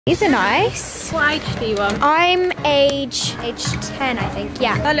These are nice. What age do you want? I'm age 10, I think.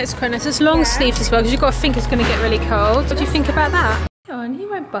 Yeah. That looks quite nice. It's long sleeves as well because you've got to think it's going to get really cold. What do you think about that? Go on, he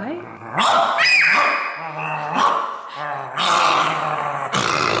won't bite.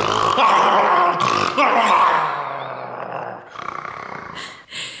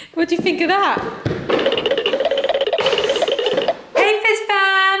 What do you think of that?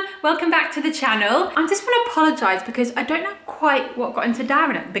 Welcome back to the channel. I just want to apologise because I don't know quite what got into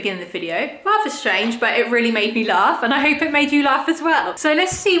Darren at the beginning of the video. Rather strange, but it really made me laugh, and I hope it made you laugh as well. So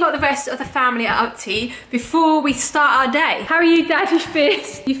let's see what the rest of the family are up to before we start our day. How are you, Daddy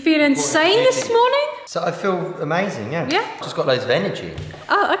Fizz? You feeling sane this morning? So I feel amazing, yeah. Yeah? Just got loads of energy.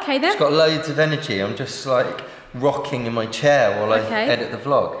 Oh, okay then. Just got loads of energy. I'm just like rocking in my chair while I edit the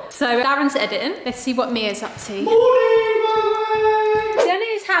vlog. So Darren's editing. Let's see what Mia's up to.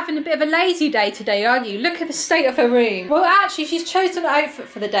 Jenny's having a bit of a lazy day today, aren't you? Look at the state of her room. Well, actually, she's chosen an outfit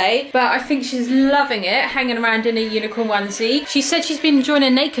for the day, but I think she's loving it, hanging around in a unicorn onesie. She said she's been enjoying a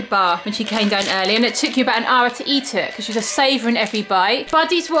naked bar when she came down early, and it took you about an hour to eat it because she was savouring every bite.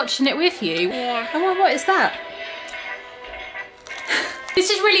 Buddy's watching it with you. Yeah. Oh, what is that? This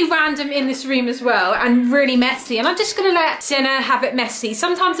is really random in this room as well, and really messy, and I'm just gonna let Sienna have it messy.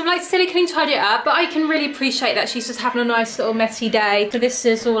 Sometimes I'm like, Silly, can you tidy it up? But I can really appreciate that she's just having a nice little messy day. So this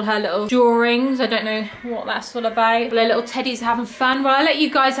is all her little drawings. I don't know what that's all about. But her little teddies are having fun. Well, I'll let you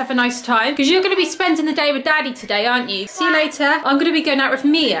guys have a nice time, because you're gonna be spending the day with Daddy today, aren't you? See you later. I'm gonna be going out with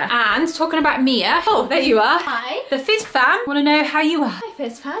Mia. And talking about Mia, oh, there you are. Hi. The Fizz fam wanna know how you are. Hi,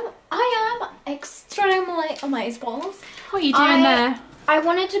 Fizz fam. I am extremely amazing. What are you doing there? I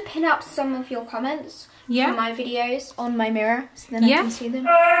wanted to pin up some of your comments for my videos on my mirror so then I can see them.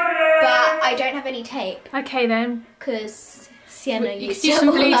 But I don't have any tape. Okay then. Because Sienna you could use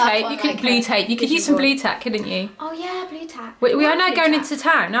some blue tape. You could blue tape. You could use some blue tack, couldn't you? Oh yeah, blue tack. We are now going into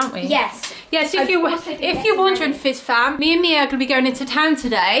town, aren't we? Yes. Yes, if you're wondering, Fizz fam, me and Mia are going to be going into town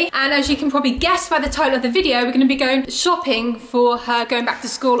today, and as you can probably guess by the title of the video, we're going to be going shopping for her going back to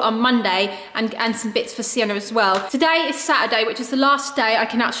school on Monday, and some bits for Sienna as well. Today is Saturday, which is the last day I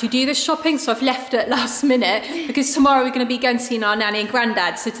can actually do this shopping, so I've left it last minute, because tomorrow we're going to be going to see our nanny and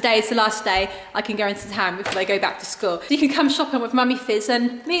granddad, so today is the last day I can go into town before they go back to school. So you can come shopping with Mummy Fizz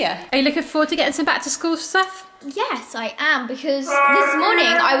and Mia. Are you looking forward to getting some back to school stuff? Yes, I am, because this morning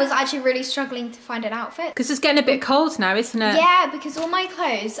I was actually really struggling to find an outfit. Because it's getting a bit cold now, isn't it? Yeah, because all my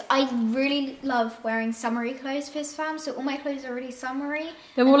clothes, I really love wearing summery clothes, Fizz fam, so all my clothes are really summery.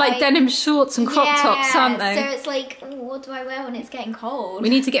 They're all like denim shorts and crop tops, aren't they? So it's like, ooh, what do I wear when it's getting cold? We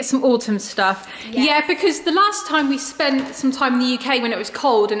need to get some autumn stuff. Yes. Yeah, because the last time we spent some time in the UK when it was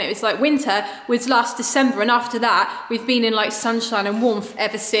cold and it was like winter was last December, and after that we've been in like sunshine and warmth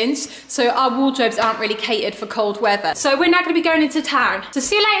ever since. So our wardrobes aren't really catered for cold weather. So we're now going to be going into town. So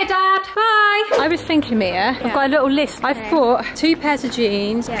see you later, Dad. Bye. I was thinking, Mia, I've got a little list. I've bought 2 pairs of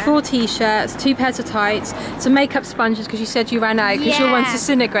jeans, 4 t-shirts, 2 pairs of tights, some makeup sponges because you said you ran out because your one's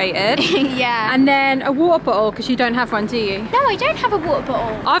disintegrated. Yeah. And then a water bottle because you don't have one, do you? No, I don't have a water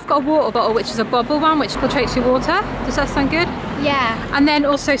bottle. I've got a water bottle which is a bubble one which filtrates your water. Does that sound good? Yeah. And then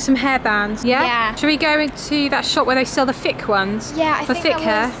also some hairbands. Yeah. Should we go into that shop where they sell the thick ones? Yeah, I for think thick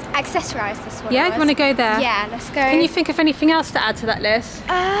hair. Accessorize this one. Yeah, do you want to go there? Yeah, let's go. Can you think of anything else to add to that list?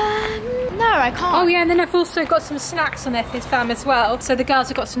 No, I can't. Oh yeah, and then I've also got some snacks on there for Fizz fam as well. So the girls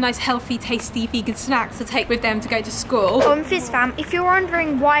have got some nice healthy, tasty vegan snacks to take with them to go to school. On Fizz fam, if you're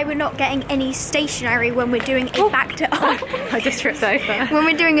wondering why we're not getting any stationery when we're doing a I just tripped over. when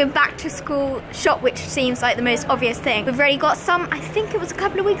we're doing a back to school shop, which seems like the most obvious thing, we've already got some. I think it was a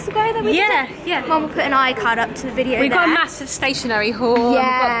couple of weeks ago that we did it. Yeah. Mum will put an iCard up to the video. We've got a massive stationery haul. Yeah.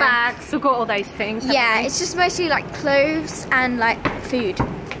 We've got bags. We've got all those things. Yeah, it's just mostly like clothes and like food.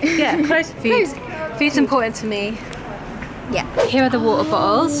 Yeah, clothes, food. Food's important to me. Yeah. Here are the water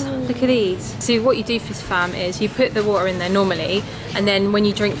bottles. Look at these. So what you do, Fizz fam, is you put the water in there normally, and then when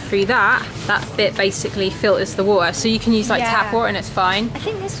you drink through that bit basically filters the water. So you can use like tap water and it's fine. I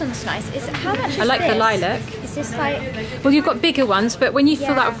think this one's nice. How much is I like this? the lilac. Is this like... Well, you've got bigger ones, but when you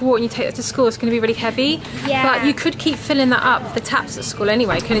fill that with water and you take that to school, it's going to be really heavy. Yeah. But you could keep filling that up with the taps at school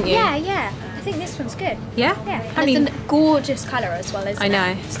anyway, couldn't you? Yeah. I think this one's good. Yeah? Yeah. I mean, it's a gorgeous colour as well, isn't it? I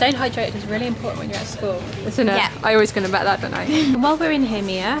know. Staying hydrated is really important when you're at school, isn't it? Yeah. I always go about that, don't I? And while we're in here,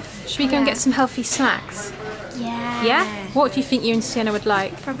 Mia, should we go and get some healthy snacks? Yeah. Yeah? What do you think you and Sienna would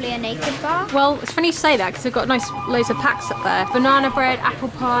like? Probably a naked bar. Well, it's funny you say that because they've got nice loads of packs up there. Banana bread, apple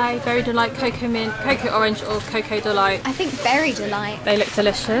pie, berry delight, cocoa mint, cocoa orange or cocoa delight. I think berry delight. They look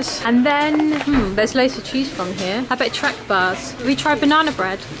delicious. And then, there's loads to choose from here. How about track bars? Have we tried banana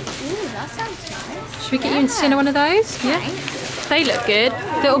bread? Ooh, that sounds nice. Should we get you and Sienna one of those? Thanks. They look good.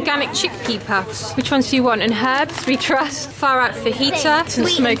 The organic chickpea puffs. Which ones do you want? And herbs, we trust. Far out fajita. And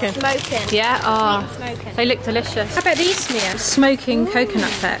smoking. Yeah, oh, they look delicious. How about these, Mia? Smoking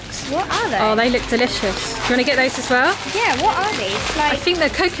coconut pecks. What are they? Oh, they look delicious. Do you want to get those as well? Yeah, what are these? Like... I think they're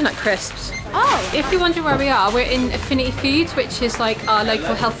coconut crisps. Oh. If you're wondering where we are, we're in Affinity Foods, which is like our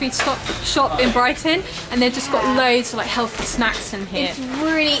local health food shop in Brighton, and they've just got loads of like healthy snacks in here. It's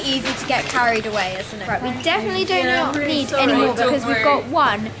really easy to get carried away, isn't it? Right, we definitely do not need any more because we've got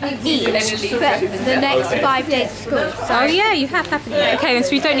one each for the next 5 days of school. So oh yeah, you have, haven't you? Okay, then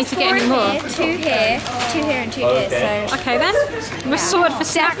so we don't need to get any more. Here, 2 here, 2 here and 2 here. So okay then, we're sorted for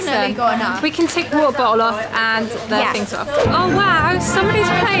snacks definitely then. got enough. We can take the water bottle off and the things off. Oh wow, somebody's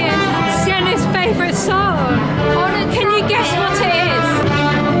playing Sienna's favourite song. Can you guess what it is?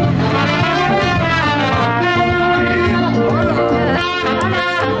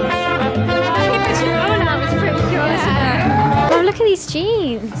 Oh, look at these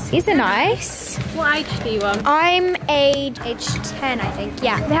jeans. These are nice. What age do you want? I'm age 10, I think.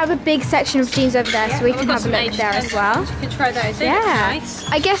 Yeah. They have a big section of jeans over there, so we can have a look there as well. You can try those. They yeah. look nice.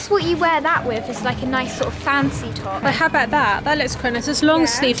 I guess what you wear that with is like a nice sort of fancy top. But how about that? That looks quite nice. It's long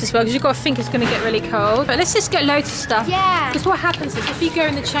sleeves as well, because you've got to think it's going to get really cold. But let's just get loads of stuff. Yeah. Because what happens is if you go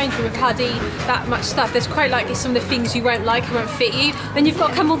in the change room with hardly that much stuff, there's quite likely some of the things you won't like, won't fit you. Then you've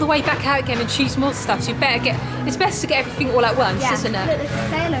got to come all the way back out again and choose more stuff. So you better get, it's best to get everything all at once, isn't it? Look, there's a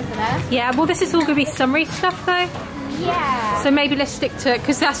sale over there. Yeah, well this is all going to be summery stuff though. Yeah. So maybe let's stick to it,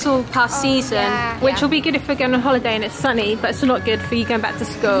 because that's all past season, which will be good if we're going on holiday and it's sunny, but it's not good for you going back to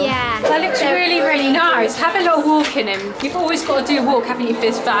school. Yeah. That looks really, really nice. Have a little walk in them. You've always got to do a walk, haven't you,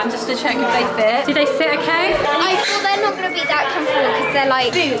 Fizz fan, just to check if they fit. Do they fit okay? I thought they're not going to be that comfortable because they're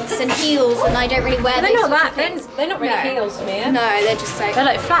like boots and heels, and I don't really wear They're those not sorts that, of things. they're not really heels, Mia. No, they're just like... They're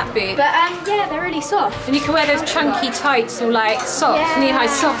like flat boots. But yeah, they're really soft. And you can wear those chunky tights or like socks,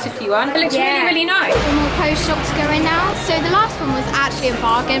 knee-high socks if you want. It looks really, really nice. More clothes shop to go in now. So the last one was actually a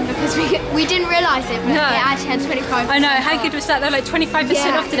bargain because we didn't realise it, but it actually had 25%. I know, how good was that? They're like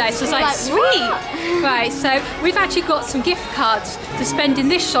 25% off today, so it's like sweet. Right, so we've actually got some gift cards to spend in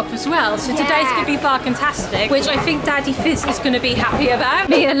this shop as well. So today's going to be bargain-tastic, which I think Daddy Fizz is going to be happy about.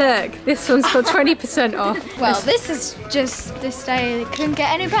 Mia, look, this one's got 20% off. Well, this is just this day. It couldn't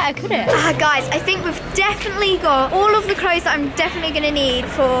get any better, could it? Guys, I think we've definitely got all of the clothes that I'm definitely going to need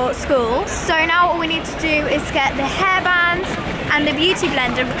for school. So now all we need to do is get the hairbands and the beauty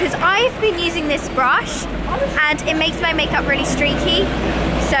blender, because I've been using this brush and it makes my makeup really streaky.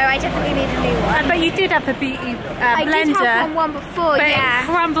 So I definitely need a new one. But you did have the beauty blender. I did have one before, but it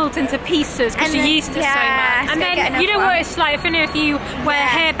crumbled into pieces because you used it so much. And then, you know what it's like, if you wear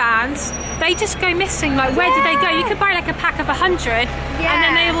hairbands, they just go missing. Like, where did they go? You could buy like a pack of 100 and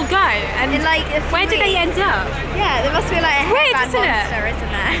then they will go. And like where did they end up? Yeah, there must be like a hairband monster, isn't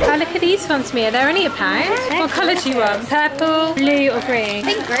there? Oh, look at these ones, Mia. They're only £1. What colour do you want? Purple, blue or green?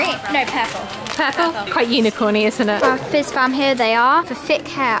 I think green. No, purple. Purple? Quite unicorny, isn't it? Fizz fam, here they are for thick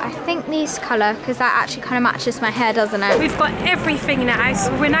hair. I think these colour, because that actually kind of matches my hair, doesn't it? We've got everything now,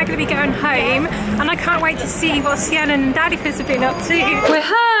 so we're now going to be going home, and I can't wait to see what Sienna and Daddy Fizz have been up to. We're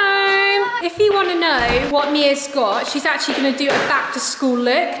home! If you want to know what Mia's got, she's actually going to do a back to school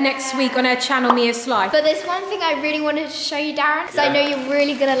look next week on her channel, Mia's Life. But there's one thing I really wanted to show you, Darren, because I know you're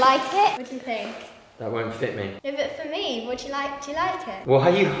really going to like it. What do you think? That won't fit me. No, but for me, what do you like? Do you like it?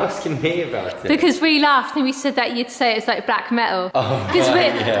 Why are you asking me about it? Because we laughed and we said that you'd say it's like black metal. Because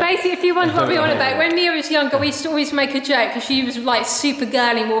basically, if you wonder what we want about, when Mia was younger, we used to always make a joke because she was like super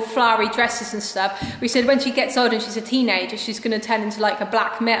girly, more flowery dresses and stuff. We said when she gets older and she's a teenager, she's going to turn into like a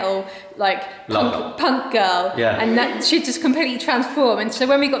black metal, like punk girl. Yeah. And that she'd just completely transform. And so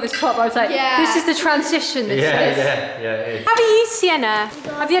when we got this top, I was like, this is the transition. This is. It is. How are you, Sienna?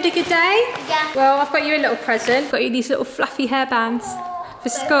 Have you had a good day? Yeah. Well, I've got you a little present. Got you these little fluffy hairbands for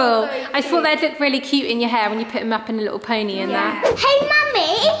school. I thought they'd look really cute in your hair when you put them up in a little pony and that. Hey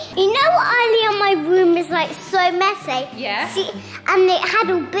Mummy, you know earlier my room is like so messy? Yeah. See, and it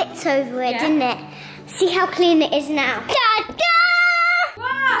had all bits over it, didn't it? See how clean it is now. Ta-da!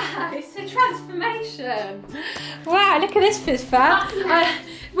 Wow, it's a transformation. Wow, look at this, Fizz fam.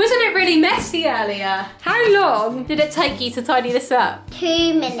 Wasn't it really messy earlier? How long did it take you to tidy this up?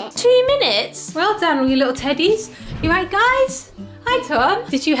 2 minutes. 2 minutes? Well done, all you little teddies. You right, guys? Hi, Tom.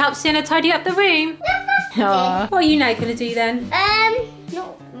 Did you help Sienna tidy up the room? Aww. What are you now going to do then?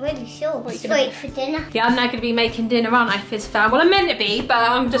 Not really sure. Just wait for dinner. Yeah, I'm now going to be making dinner, aren't I, Fizz fam? Well, I'm meant to be, but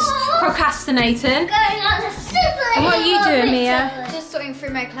I'm just procrastinating. Going on a super. And what are you doing, Mia? Just sorting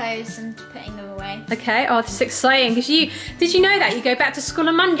through my clothes and putting them away. me. Okay, oh, this is exciting. Because did you know that you go back to school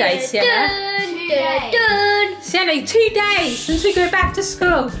on Monday, Sienna? Sienna, 2 days since we go back to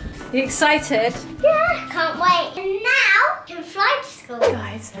school. Are you excited? Yeah, can't wait. And now you can fly to school.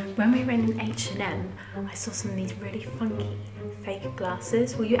 Guys, when we were in H&M, I saw some of these really funky fake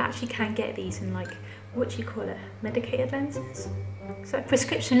glasses. Well, you actually can get these in like, what do you call it? Medicated lenses? So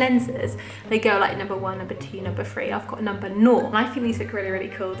prescription lenses, they go like number 1, number 2, number 3. I've got number 0. And I think these look really, really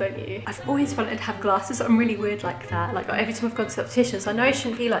cool, don't you? I've always wanted to have glasses. I'm really weird like that. Like every time I've gone to opticians, I know I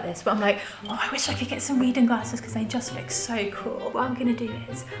shouldn't be like this, but I'm like, oh, I wish I could get some reading glasses because they just look so cool. What I'm gonna do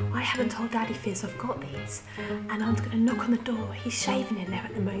is, I haven't told Daddy Fizz I've got these, and I'm gonna knock on the door. He's shaving in there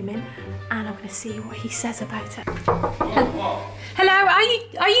at the moment, and I'm gonna see what he says about it. Hello,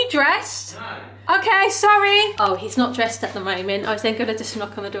 are you dressed? No. Okay, sorry. Oh, he's not dressed at the moment. I was then gonna just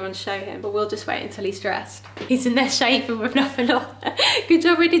knock on the door and show him, but we'll just wait until he's dressed. He's in there shaving with nothing on. Good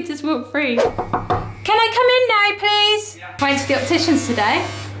job we did just walk through. Can I come in now, please? Yeah. Going to the opticians today.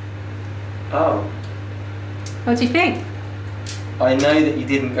 Oh. What do you think? I know that you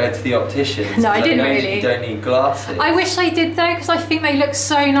didn't go to the opticians. No, I didn't really. You don't need glasses. I wish I did though, because I think they look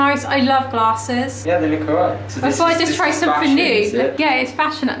so nice. I love glasses. Yeah, they look alright. So I thought I'd just try something new. Yeah, it's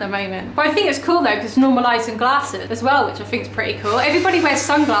fashion at the moment. But I think it's cool though, because it's normalising glasses as well, which I think is pretty cool. Everybody wears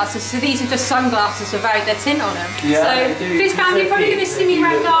sunglasses, so these are just sunglasses without their tint on them. Yeah, so Fizz fam, you're probably going to see me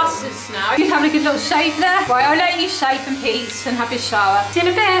wear glasses now. You can have a good little shave there. Right, I'll let you shave in peace and have your shower. See you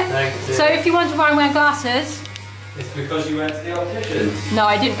in a bit. Thank you. So if you wonder why I'm wearing glasses, it's because you went to the opticians. No,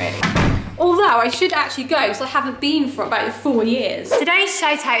 I didn't really. Although I should actually go because I haven't been for about 4 years. Today's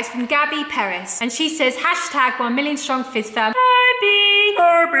shout out is from Gabby Paris, and she says #1 million strong Fizz fam.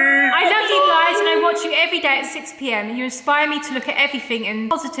 I love you guys and I watch you every day at 6 PM. You inspire me to look at everything and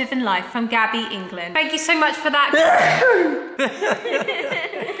positive in life. From Gabby, England. Thank you so much for that.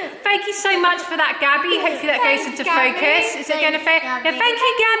 Thank you so much for that, Gabby. Hopefully that goes into focus. Is it going to focus? Yeah, thank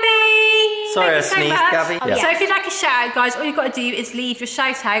you, Gabby. Sorry, I sneezed, Gabby. Yeah. So if you'd like a shout out, guys, all you've got to do is leave your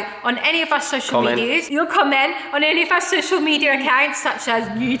shout out on any of our social medias. You'll comment on any of our social media accounts, such as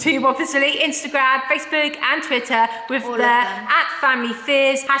YouTube, obviously, Instagram, Facebook, and Twitter, with the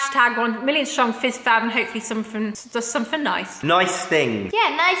 @FamilyFizz, #1 million strong Fizz fam, and hopefully something nice. Nice things. Yeah,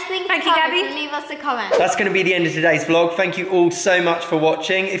 nice things. Thank you, Gabby. Leave us a comment. That's going to be the end of today's vlog. Thank you all so much for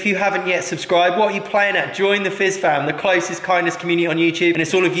watching. If you haven't yet subscribed, what are you playing at? Join the Fizz fam, the closest kindness community on YouTube, and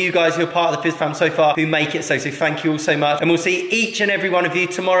it's all of you guys who are part of the Fizz fam so far who make it so thank you all so much, and we'll see each and every one of you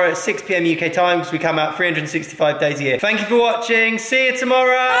tomorrow at 6 PM UK time, because we come out 365 days a year. Thank you for watching. See you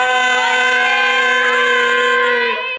tomorrow. Bye.